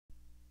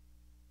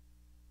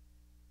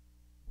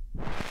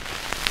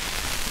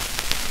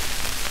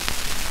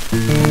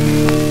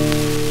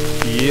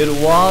It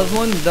was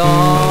one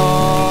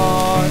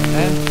dark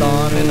and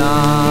stormy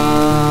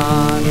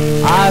night.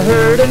 I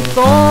heard it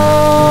so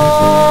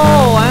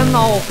an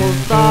awful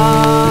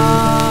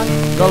sight.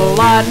 The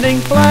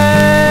lightning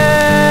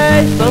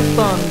flashed, the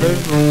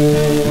thunders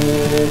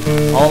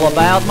rolled, all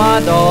about my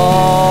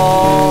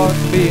dark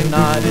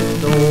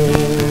benighted soul.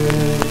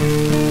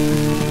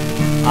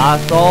 I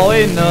saw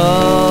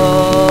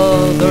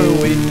another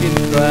wicked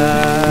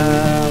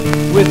crowd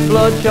with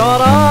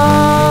bloodshot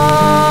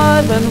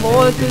eyes and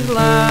voices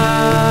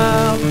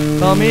loud.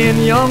 Come in,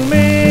 young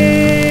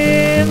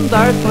men,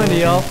 there's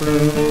plenty of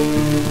room,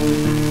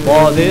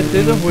 for this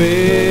is a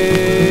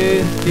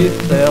whiskey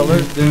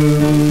seller's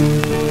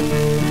doom.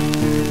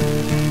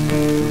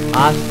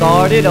 I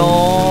started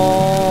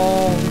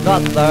on,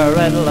 got there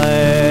at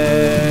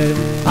last.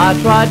 I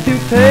tried to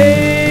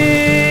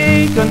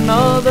take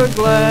another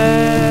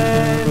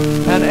glass,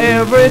 and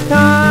every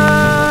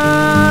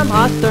time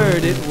I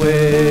stirred it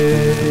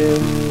well,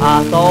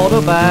 I thought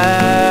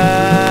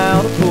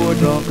about a poor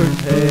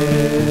drunkard's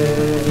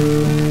head.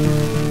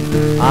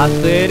 I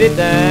set it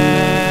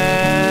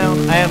down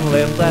and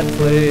left that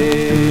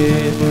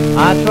place.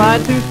 I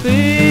tried to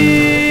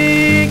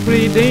seek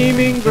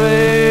redeeming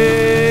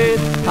grace.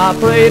 I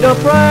prayed a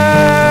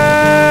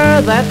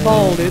prayer that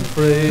Paul did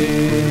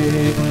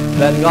pray,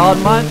 that God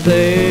might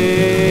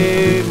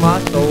save my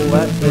soul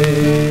that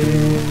day.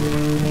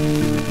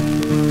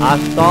 I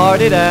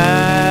started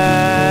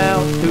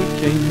out to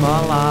change my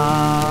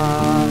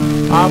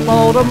life. I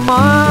thought of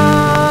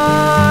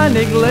my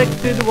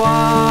neglected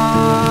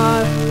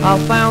wife. I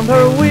found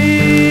her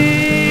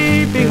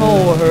weeping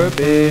o'er her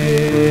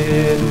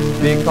bed,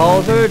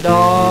 because her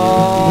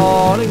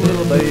darling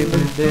little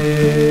baby's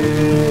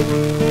dead.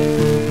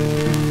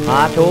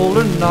 I told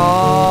her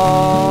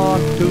not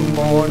to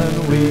mourn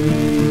and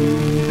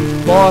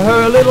weep, for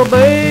her little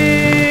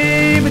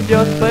baby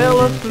just fell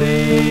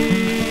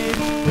asleep,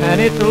 and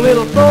its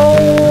little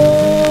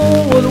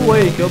soul would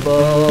wake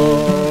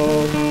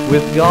above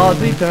with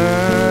God's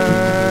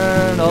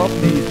eternal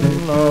peace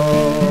and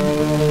love.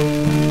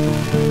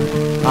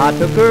 I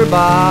took her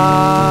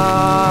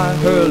by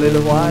her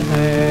little white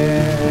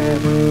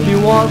hand. She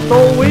was so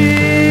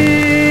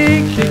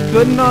weak she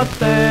could not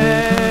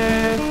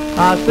stand.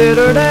 I set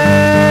her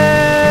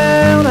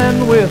down,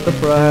 and with a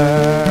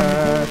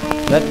prayer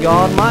that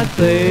God might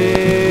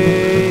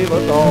save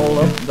us all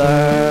up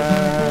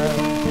there.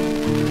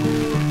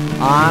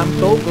 I'm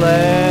so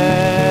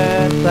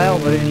glad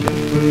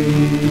salvation's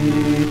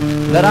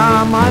free, that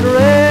I might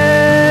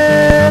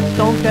rest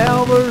on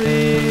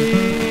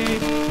Calvary,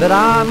 that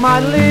I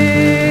might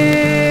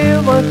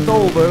live a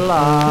sober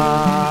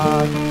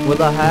life with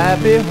a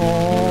happy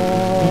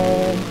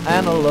home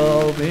and a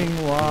loving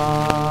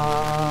wife.